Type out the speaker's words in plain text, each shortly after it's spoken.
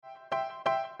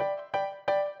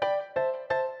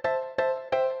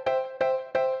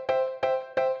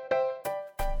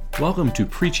Welcome to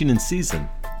Preaching in Season,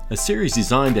 a series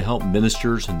designed to help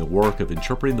ministers in the work of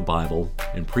interpreting the Bible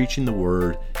and preaching the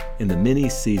Word in the many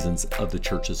seasons of the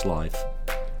church's life.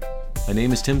 My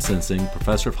name is Tim Sensing,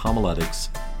 Professor of Homiletics,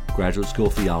 Graduate School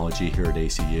of Theology here at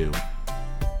ACU.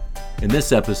 In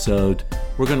this episode,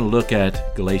 we're going to look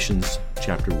at Galatians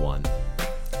chapter 1.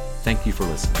 Thank you for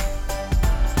listening.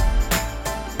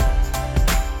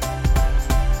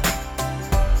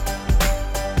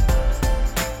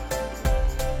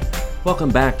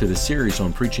 Welcome back to the series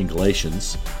on preaching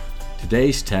Galatians.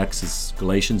 Today's text is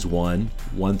Galatians 1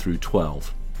 through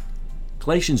 12.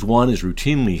 Galatians 1 is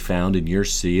routinely found in Year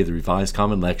C of the Revised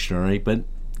Common Lectionary, but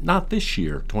not this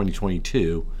year,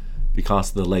 2022, because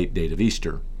of the late date of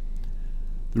Easter.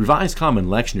 The Revised Common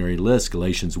Lectionary lists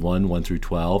Galatians 1 through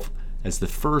 12 as the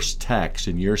first text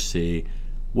in Year C,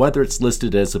 whether it's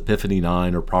listed as Epiphany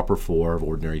 9 or Proper 4 of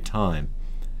Ordinary Time.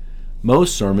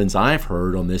 Most sermons I've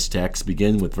heard on this text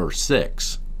begin with verse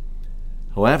 6.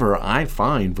 However, I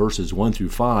find verses 1 through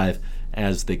 5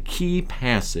 as the key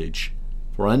passage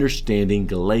for understanding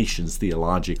Galatians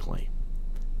theologically.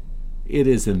 It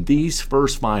is in these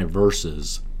first 5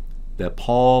 verses that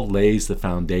Paul lays the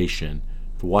foundation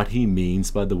for what he means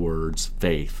by the words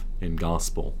faith and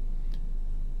gospel.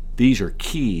 These are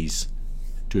keys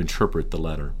to interpret the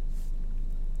letter.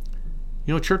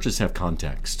 You know, churches have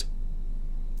context.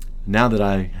 Now that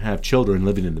I have children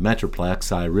living in the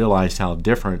Metroplex, I realized how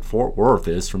different Fort Worth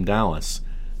is from Dallas.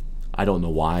 I don't know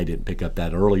why I didn't pick up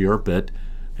that earlier, but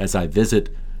as I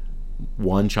visit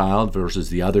one child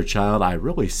versus the other child, I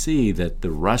really see that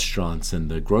the restaurants and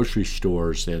the grocery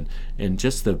stores and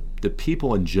just the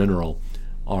people in general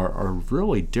are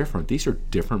really different. These are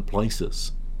different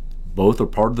places. Both are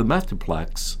part of the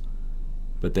Metroplex,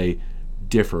 but they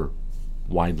differ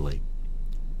widely.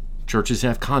 Churches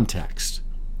have context.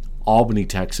 Albany,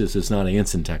 Texas is not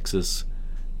Anson, Texas,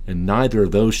 and neither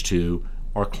of those two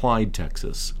are Clyde,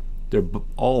 Texas. They're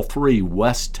all three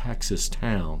West Texas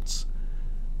towns,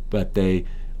 but they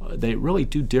really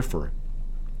do differ.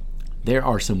 There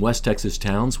are some West Texas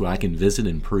towns where I can visit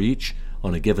and preach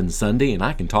on a given Sunday, and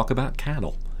I can talk about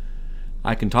cattle.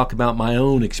 I can talk about my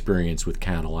own experience with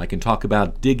cattle. I can talk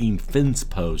about digging fence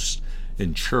posts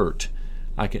in church.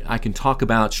 I can talk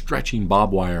about stretching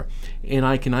barbed wire, and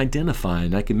I can identify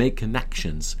and I can make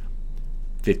connections.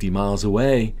 50 miles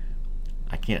away,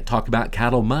 I can't talk about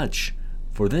cattle much.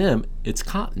 For them, it's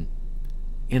cotton.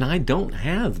 And I don't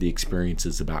have the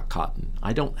experiences about cotton.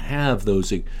 I don't have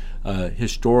those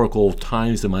historical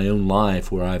times in my own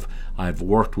life where I've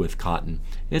worked with cotton.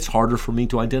 It's harder for me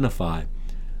to identify.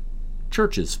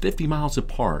 Churches 50 miles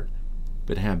apart,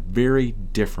 but have very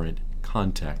different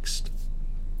context.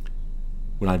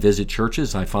 When I visit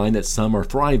churches, I find that some are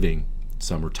thriving,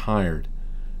 some are tired.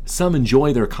 Some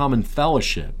enjoy their common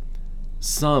fellowship.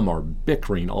 Some are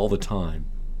bickering all the time.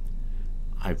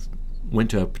 I went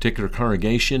to a particular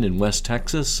congregation in West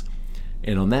Texas,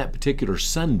 and on that particular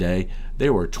Sunday,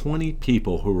 there were 20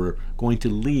 people who were going to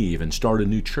leave and start a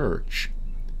new church.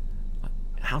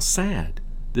 How sad.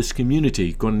 This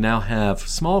community going to now have,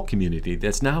 small community,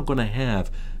 that's now going to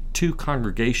have 2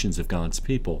 congregations of God's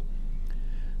people.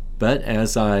 But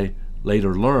as I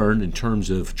later learned, in terms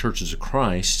of churches of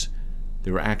Christ,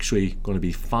 there were actually going to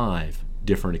be 5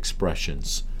 different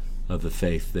expressions of the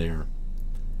faith there.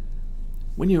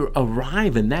 When you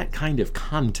arrive in that kind of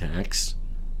context,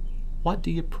 what do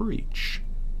you preach?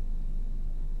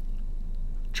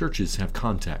 Churches have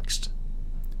context.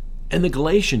 And the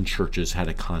Galatian churches had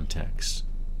a context.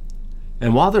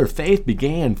 And while their faith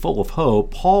began full of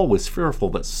hope, Paul was fearful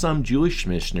that some Jewish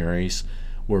missionaries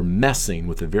were messing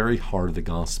with the very heart of the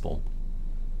gospel.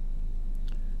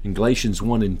 In Galatians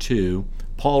 1 and 2,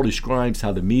 Paul describes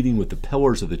how the meeting with the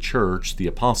pillars of the church, the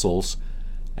apostles,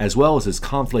 as well as his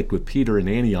conflict with Peter in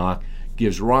Antioch,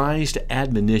 gives rise to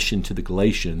admonition to the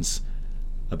Galatians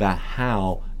about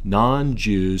how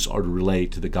non-Jews are to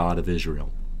relate to the God of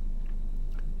Israel.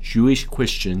 Jewish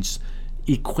Christians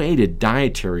equated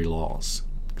dietary laws,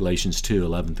 Galatians 2,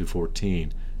 11 through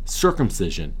 14,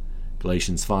 circumcision,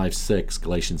 Galatians 5:6,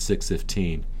 Galatians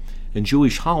 6:15, and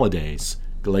Jewish holidays,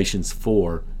 Galatians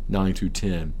 4, 9 through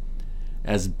 10,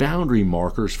 as boundary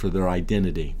markers for their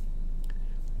identity.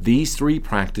 These 3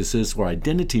 practices were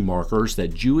identity markers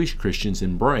that Jewish Christians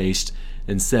embraced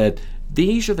and said,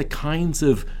 these are the kinds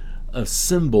of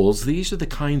symbols, these are the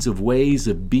kinds of ways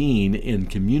of being in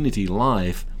community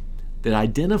life that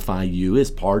identify you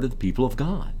as part of the people of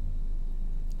God.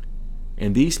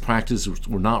 And these practices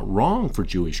were not wrong for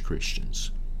Jewish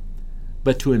Christians,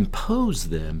 but to impose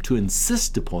them, to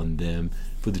insist upon them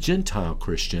for the Gentile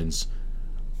Christians,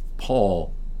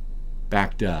 Paul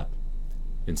backed up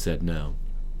and said no.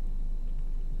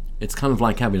 It's kind of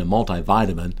like having a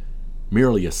multivitamin,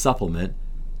 merely a supplement,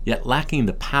 yet lacking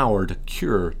the power to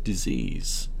cure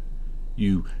disease.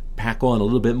 You pack on a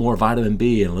little bit more vitamin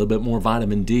B and a little bit more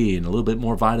vitamin D and a little bit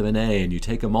more vitamin A, and you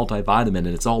take a multivitamin and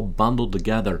it's all bundled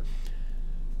together.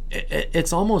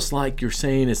 It's almost like you're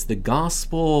saying it's the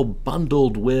gospel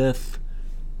bundled with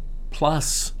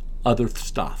plus other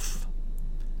stuff.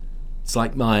 It's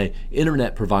like my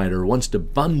internet provider wants to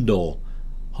bundle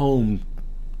home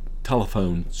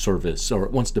telephone service, or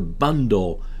it wants to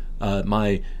bundle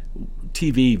my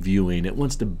TV viewing. It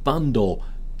wants to bundle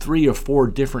 3 or 4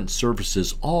 different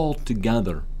services all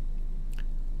together.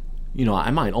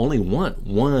 I might only want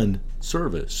one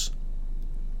service,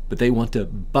 but they want to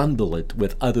bundle it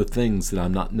with other things that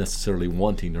I'm not necessarily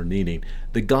wanting or needing.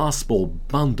 The gospel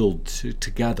bundled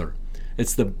together.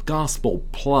 It's the gospel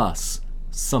plus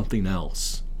something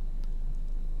else.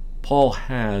 Paul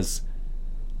has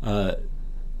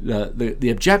the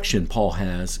objection Paul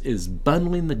has is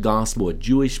bundling the gospel with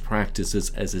Jewish practices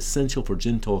as essential for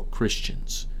Gentile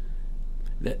Christians.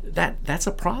 That's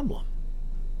a problem.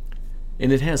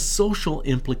 And it has social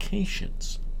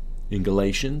implications. In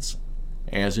Galatians,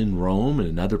 as in Rome and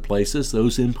in other places,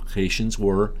 those implications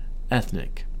were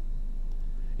ethnic.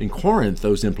 In Corinth,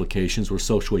 those implications were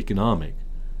socioeconomic.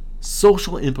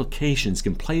 Social implications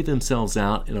can play themselves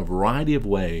out in a variety of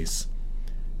ways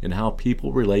in how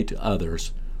people relate to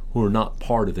others who are not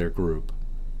part of their group.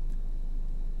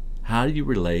 How do you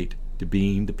relate to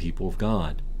being the people of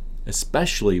God,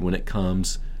 especially when it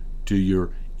comes to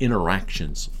your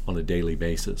interactions on a daily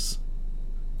basis?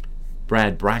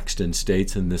 Brad Braxton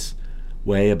states in this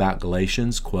way about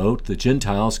Galatians, quote, "The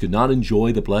Gentiles could not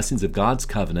enjoy the blessings of God's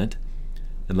covenant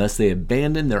unless they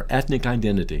abandoned their ethnic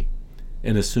identity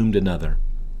and assumed another.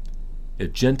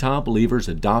 If Gentile believers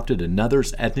adopted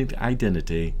another's ethnic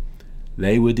identity,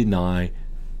 they would deny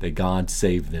that God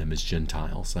saved them as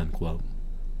Gentiles," unquote.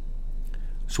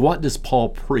 So what does Paul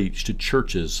preach to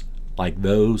churches like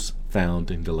those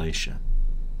found in Galatia?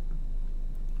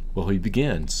 Well, he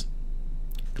begins,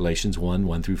 Galatians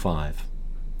 1 through 5.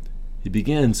 He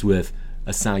begins with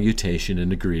a salutation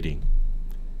and a greeting.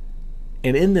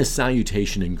 And in this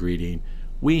salutation and greeting,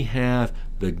 we have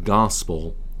the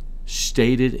gospel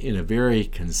stated in a very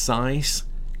concise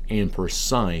and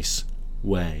precise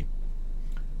way.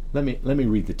 Let me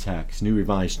read the text, New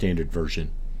Revised Standard Version.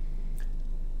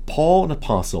 Paul, an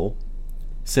apostle,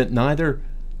 sent neither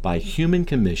by human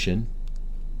commission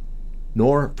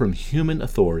nor from human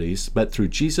authorities, but through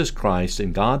Jesus Christ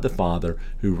and God the Father,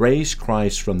 who raised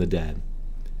Christ from the dead,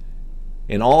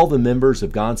 and all the members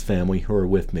of God's family who are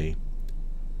with me,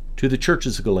 to the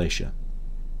churches of Galatia.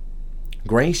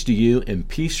 Grace to you and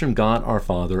peace from God our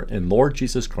Father and Lord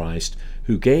Jesus Christ,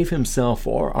 who gave himself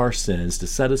for our sins to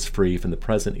set us free from the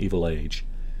present evil age,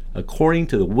 according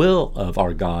to the will of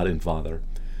our God and Father,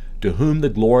 to whom the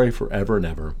glory forever and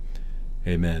ever.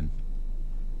 Amen.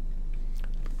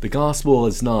 The gospel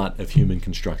is not of human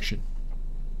construction.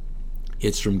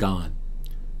 It's from God.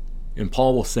 And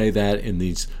Paul will say that in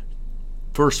these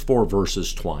first 4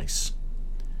 verses twice.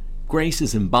 Grace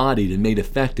is embodied and made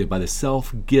effective by the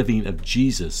self-giving of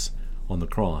Jesus on the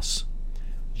cross.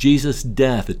 Jesus'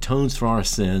 death atones for our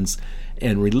sins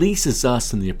and releases us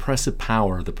from the oppressive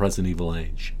power of the present evil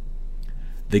age.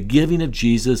 The giving of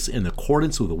Jesus in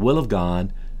accordance with the will of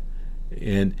God,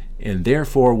 and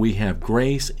therefore we have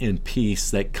grace and peace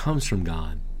that comes from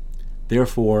God.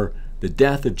 Therefore, the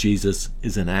death of Jesus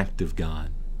is an act of God.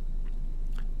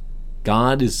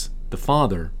 God is the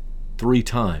Father 3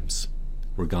 times.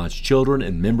 We're God's children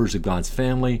and members of God's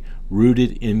family,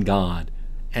 rooted in God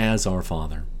as our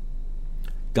Father.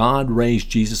 God raised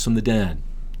Jesus from the dead,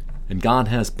 and God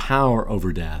has power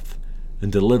over death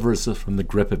and delivers us from the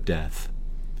grip of death.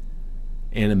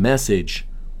 And a message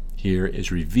here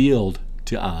is revealed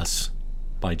to us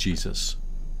by Jesus.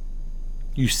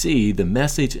 You see, the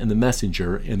message and the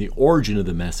messenger and the origin of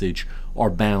the message are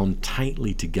bound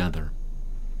tightly together.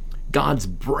 God's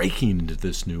breaking into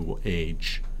this new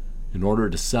age in order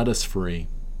to set us free.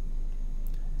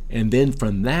 And then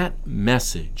from that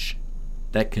message,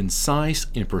 that concise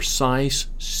and precise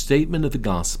statement of the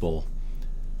gospel,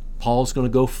 Paul's going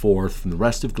to go forth from the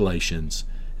rest of Galatians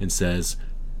and says,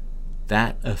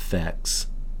 that affects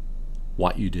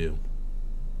what you do.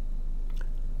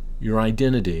 Your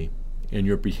identity and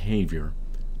your behavior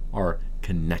are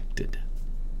connected.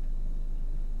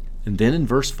 And then in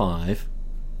verse 5,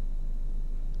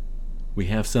 we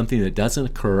have something that doesn't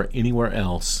occur anywhere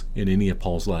else in any of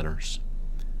Paul's letters.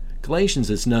 Galatians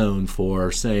is known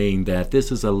for saying that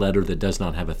this is a letter that does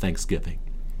not have a thanksgiving.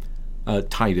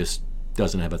 Titus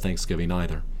doesn't have a thanksgiving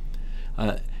either.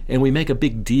 And we make a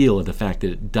big deal of the fact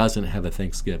that it doesn't have a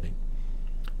thanksgiving.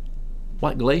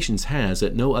 What Galatians has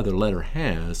that no other letter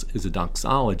has is a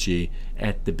doxology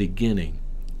at the beginning,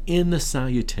 in the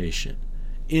salutation,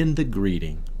 in the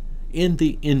greeting, in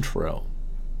the intro.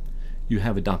 You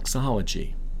have a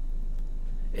doxology.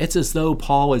 It's as though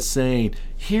Paul is saying,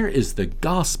 here is the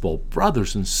gospel,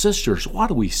 brothers and sisters. What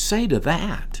do we say to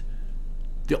that?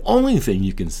 The only thing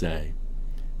you can say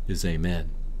is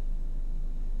amen.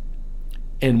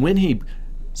 And when he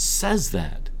says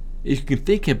that, you can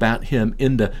think about him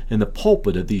in the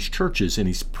pulpit of these churches, and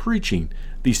he's preaching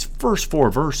these first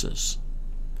 4 verses.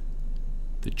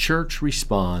 The church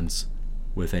responds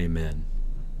with amen.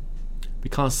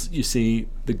 Because, you see,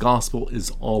 the gospel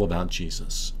is all about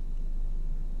Jesus.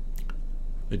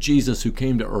 A Jesus who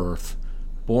came to earth,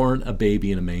 born a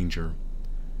baby in a manger,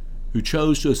 who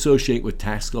chose to associate with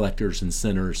tax collectors and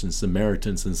sinners and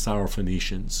Samaritans and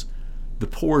Syrophoenicians, the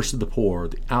poorest of the poor,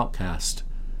 the outcast,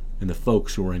 and the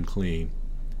folks who are unclean.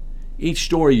 Each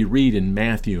story you read in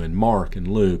Matthew and Mark and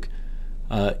Luke,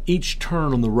 each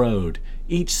turn on the road,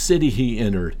 each city he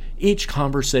entered, each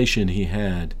conversation he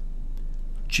had,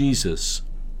 Jesus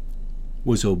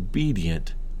was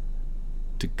obedient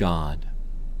to God.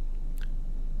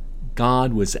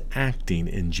 God was acting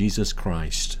in Jesus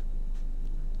Christ.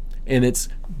 And it's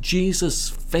Jesus'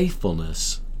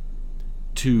 faithfulness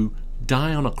to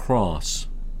die on a cross,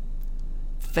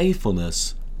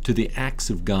 faithfulness to the acts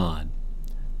of God,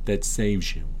 that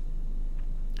saves you.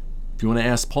 If you want to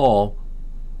ask Paul,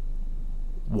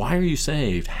 why are you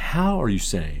saved? How are you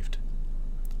saved?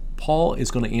 Paul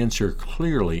is going to answer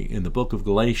clearly in the book of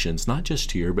Galatians, not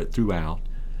just here, but throughout.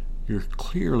 You're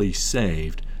clearly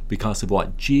saved because of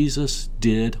what Jesus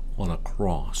did on a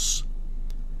cross.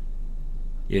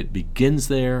 It begins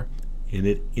there and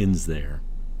it ends there.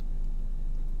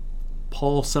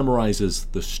 Paul summarizes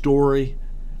the story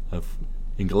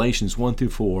in Galatians 1 through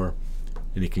 4,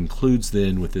 and he concludes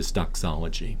then with this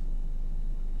doxology.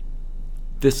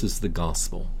 This is the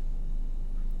gospel.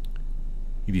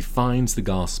 He defines the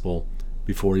gospel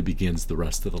before he begins the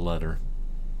rest of the letter.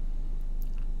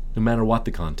 No matter what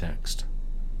the context,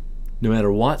 no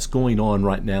matter what's going on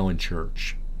right now in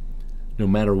church, no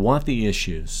matter what the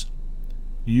issues,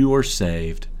 you are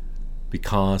saved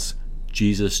because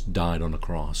Jesus died on a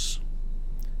cross.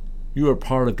 You are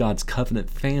part of God's covenant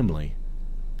family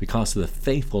because of the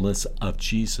faithfulness of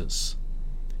Jesus.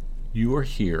 You are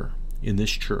here in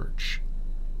this church.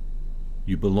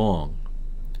 You belong.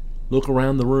 Look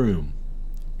around the room.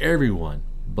 Everyone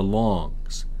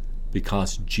belongs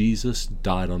because Jesus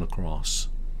died on a cross.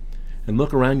 And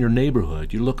look around your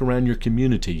neighborhood. You look around your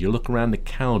community. You look around the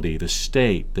county, the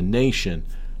state, the nation,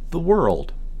 the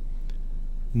world.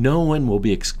 No one will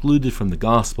be excluded from the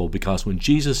gospel because when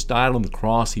Jesus died on the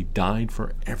cross, he died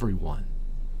for everyone.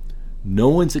 No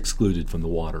one's excluded from the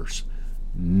waters.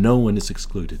 No one is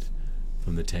excluded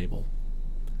from the table.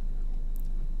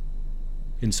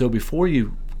 And so before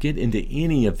you get into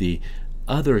any of the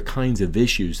other kinds of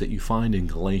issues that you find in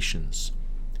Galatians,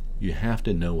 you have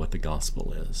to know what the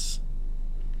gospel is.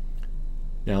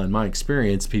 Now, in my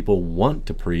experience, people want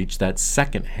to preach that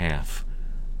second half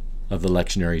of the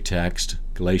lectionary text,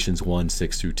 Galatians 1,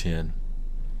 6 through 10.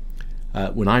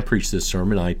 When I preached this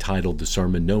sermon, I titled the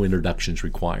sermon, No Introductions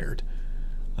Required.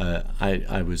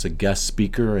 I was a guest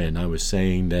speaker, and I was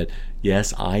saying that,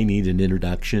 yes, I need an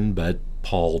introduction, but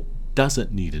Paul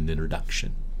doesn't need an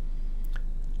introduction.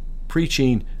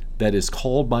 Preaching that is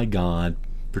called by God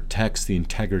protects the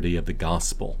integrity of the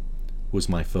gospel was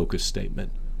my focus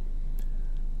statement.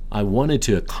 I wanted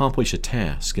to accomplish a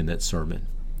task in that sermon,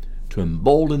 to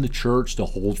embolden the church to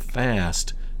hold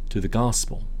fast to the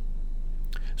gospel.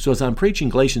 So as I'm preaching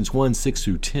Galatians 1, 6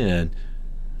 through 10,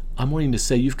 I'm wanting to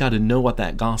say you've got to know what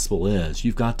that gospel is.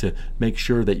 You've got to make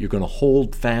sure that you're going to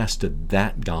hold fast to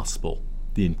that gospel,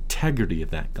 the integrity of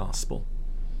that gospel.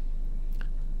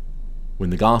 When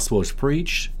the gospel is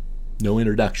preached, no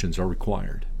introductions are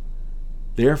required.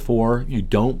 Therefore, you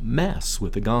don't mess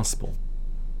with the gospel.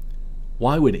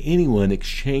 Why would anyone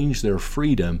exchange their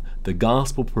freedom the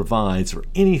gospel provides for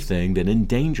anything that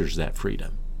endangers that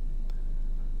freedom?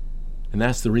 And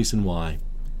that's the reason why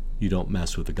you don't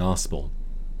mess with the gospel.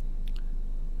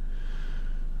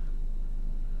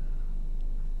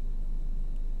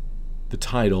 The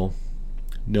title,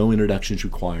 No Introductions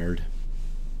Required.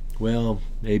 Well,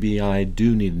 maybe I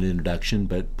do need an introduction,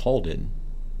 but Paul didn't.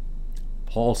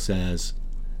 Paul says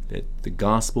that the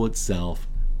gospel itself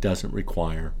doesn't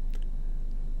require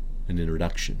an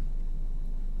introduction.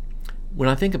 When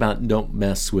I think about don't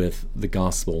mess with the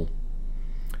gospel,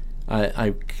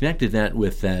 I connected that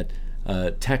with that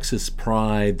Texas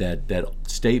Pride, that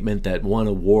statement that won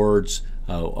awards,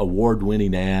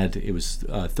 award-winning ad. It was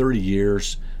 30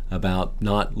 years about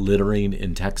not littering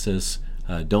in Texas.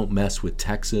 Don't mess with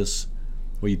Texas.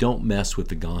 Well, you don't mess with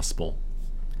the gospel.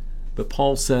 But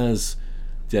Paul says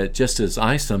that just as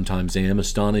I sometimes am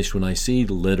astonished when I see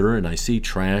litter and I see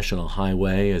trash on a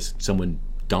highway, as someone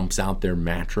dumps out their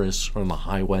mattress on the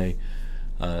highway,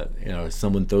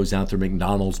 someone throws out their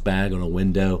McDonald's bag on a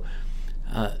window.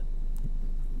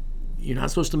 You're not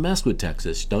supposed to mess with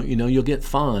Texas. Don't you know you'll get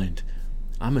fined?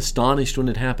 I'm astonished when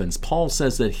it happens. Paul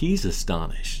says that he's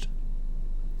astonished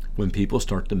when people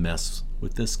start to mess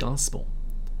with this gospel.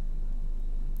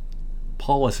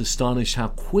 Paul was astonished how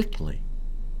quickly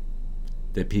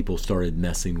that people started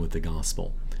messing with the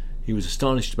gospel. He was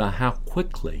astonished about how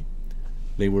quickly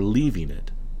they were leaving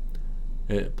it.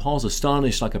 Paul's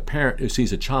astonished like a parent who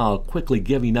sees a child quickly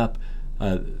giving up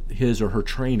his or her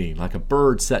training, like a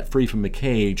bird set free from a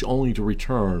cage only to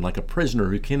return, like a prisoner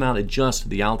who cannot adjust to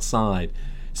the outside,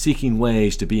 seeking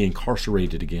ways to be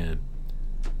incarcerated again.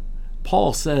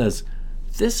 Paul says,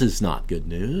 this is not good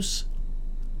news.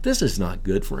 This is not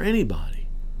good for anybody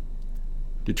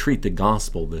to treat the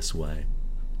gospel this way.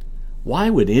 Why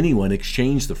would anyone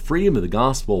exchange the freedom of the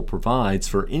gospel provides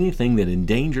for anything that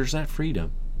endangers that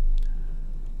freedom?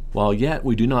 While yet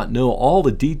we do not know all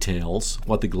the details,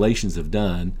 what the Galatians have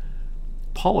done,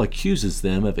 Paul accuses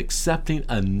them of accepting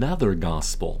another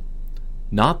gospel,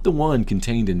 not the one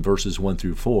contained in verses 1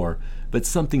 through 4, but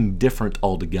something different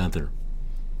altogether.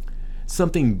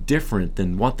 Something different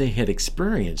than what they had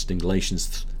experienced in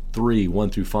Galatians 3, 1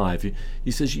 through 5.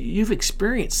 He says, you've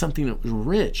experienced something that was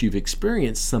rich. You've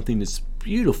experienced something that's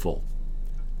beautiful.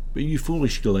 But you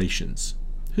foolish Galatians,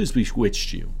 who's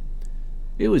bewitched you?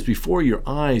 It was before your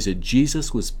eyes that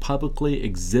Jesus was publicly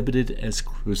exhibited as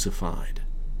crucified.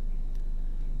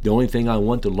 The only thing I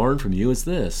want to learn from you is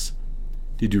this.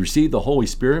 Did you receive the Holy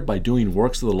Spirit by doing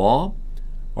works of the law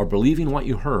or believing what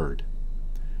you heard?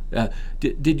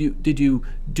 Did you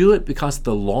do it because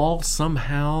the law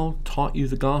somehow taught you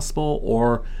the gospel,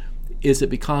 or is it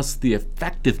because the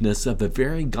effectiveness of the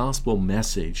very gospel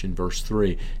message in verse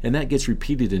 3, and that gets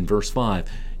repeated in verse 5?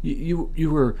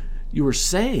 You were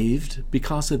saved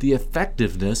because of the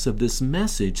effectiveness of this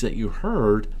message that you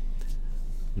heard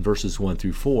in verses 1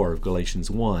 through 4 of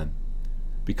Galatians 1,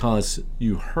 because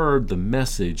you heard the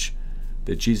message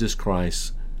that Jesus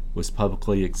Christ was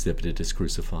publicly exhibited as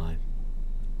crucified.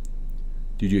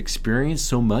 Did you experience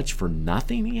so much for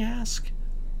nothing, he asked?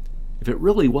 If it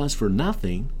really was for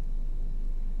nothing,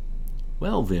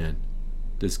 well then,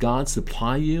 does God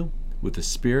supply you with the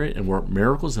Spirit and work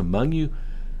miracles among you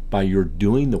by your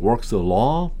doing the works of the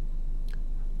law,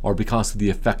 or because of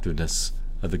the effectiveness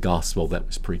of the gospel that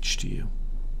was preached to you?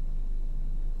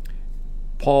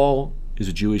 Paul is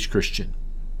a Jewish Christian.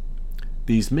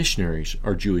 These missionaries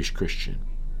are Jewish Christian.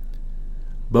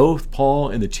 Both Paul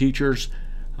and the teachers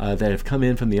that have come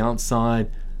in from the outside,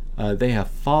 they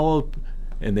have followed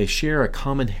and they share a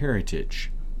common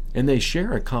heritage and they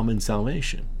share a common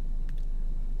salvation.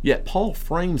 Yet Paul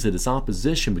frames it as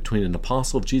opposition between an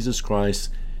apostle of Jesus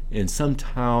Christ and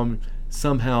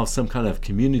somehow some kind of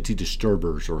community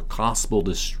disturbers or gospel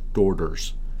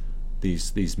distorters,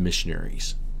 these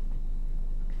missionaries.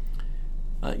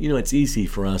 It's easy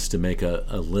for us to make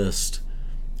a list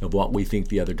of what we think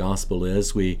the other gospel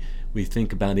is. We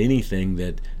think about anything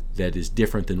that is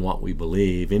different than what we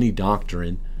believe, any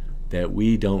doctrine that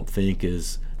we don't think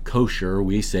is kosher,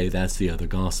 we say that's the other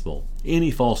gospel.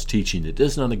 Any false teaching that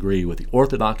does not agree with the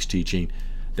orthodox teaching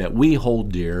that we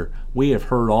hold dear, we have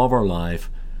heard all of our life,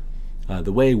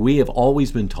 the way we have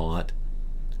always been taught,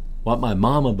 what my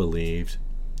mama believed,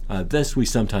 this we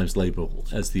sometimes label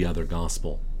as the other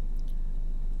gospel.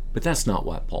 But that's not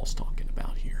what Paul's talking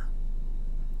about here.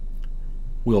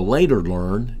 We'll later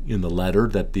learn in the letter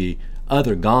that the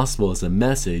other gospel is a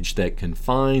message that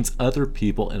confines other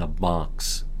people in a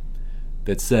box,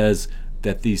 that says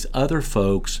that these other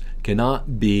folks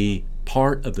cannot be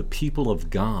part of the people of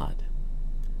God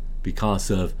because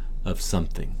of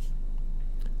something.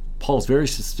 Paul's very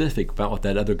specific about what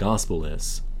that other gospel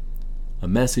is, a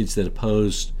message that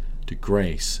opposed to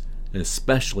grace and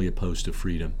especially opposed to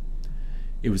freedom.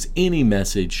 It was any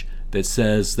message that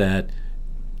says that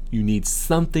you need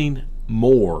something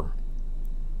more,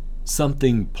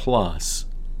 something plus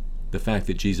the fact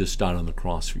that Jesus died on the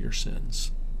cross for your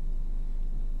sins.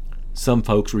 Some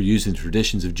folks were using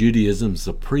traditions of Judaism as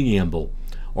a preamble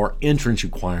or entrance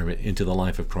requirement into the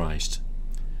life of Christ.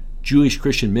 Jewish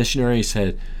Christian missionaries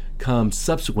had come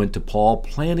subsequent to Paul,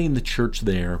 planting the church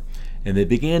there, and they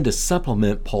began to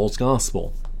supplement Paul's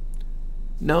gospel.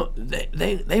 No,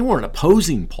 they weren't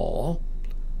opposing Paul,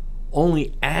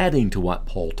 only adding to what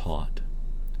Paul taught.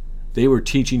 They were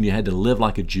teaching you had to live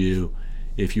like a Jew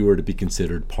if you were to be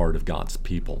considered part of God's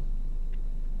people.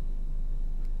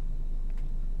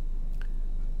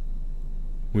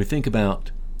 When we think about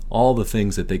all the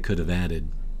things that they could have added,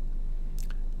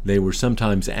 they were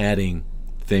sometimes adding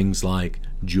things like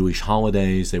Jewish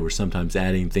holidays. They were sometimes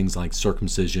adding things like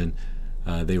circumcision.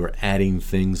 They were adding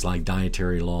things like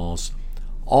dietary laws.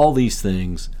 All these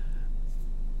things,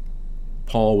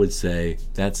 Paul would say,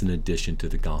 that's an addition to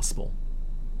the gospel.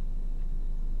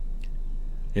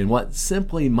 And what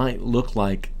simply might look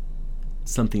like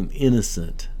something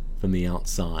innocent from the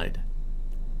outside,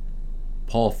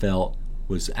 Paul felt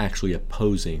was actually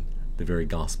opposing the very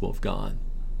gospel of God.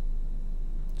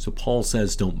 So Paul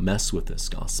says, don't mess with this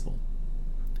gospel.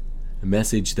 A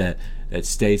message that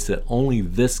states that only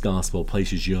this gospel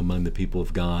places you among the people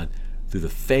of God through the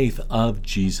faith of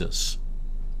Jesus.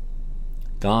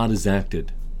 God has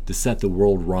acted to set the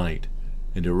world right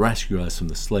and to rescue us from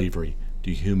the slavery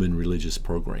to human religious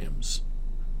programs.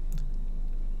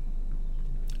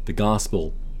 The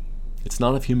gospel, it's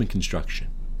not of human construction.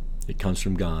 It comes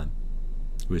from God,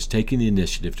 who has taken the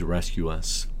initiative to rescue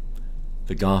us.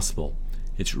 The gospel,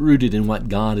 it's rooted in what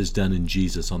God has done in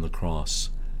Jesus on the cross,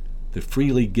 the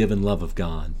freely given love of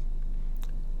God.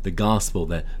 The gospel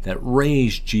that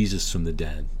raised Jesus from the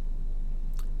dead.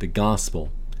 The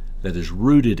gospel that is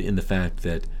rooted in the fact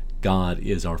that God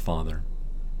is our Father.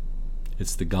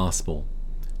 It's the gospel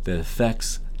that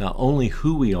affects not only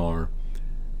who we are,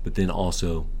 but then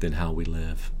also how we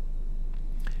live.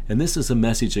 And this is a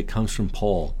message that comes from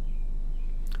Paul,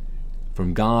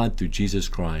 from God through Jesus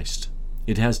Christ.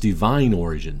 It has divine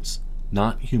origins,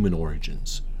 not human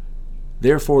origins.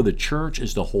 Therefore, the church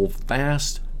is to hold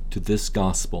fast to this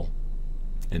gospel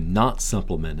and not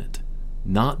supplement it,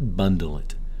 not bundle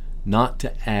it, not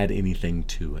to add anything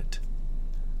to it.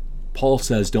 Paul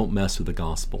says, don't mess with the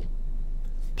gospel.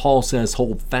 Paul says,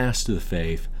 hold fast to the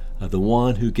faith of the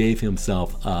one who gave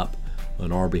himself up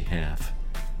on our behalf,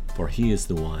 for he is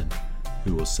the one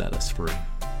who will set us free.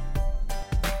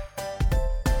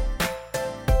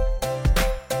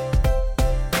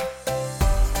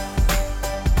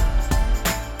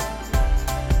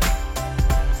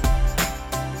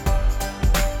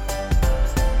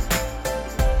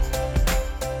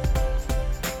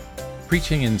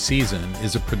 Preaching in Season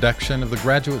is a production of the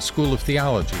Graduate School of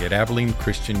Theology at Abilene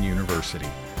Christian University,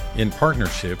 in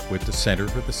partnership with the Center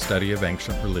for the Study of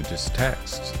Ancient Religious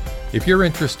Texts. If you're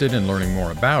interested in learning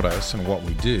more about us and what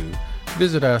we do,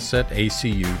 visit us at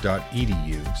acu.edu/GST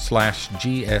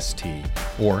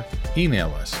or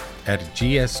email us at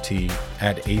gst@acu.edu.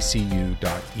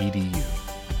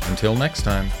 Until next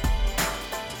time.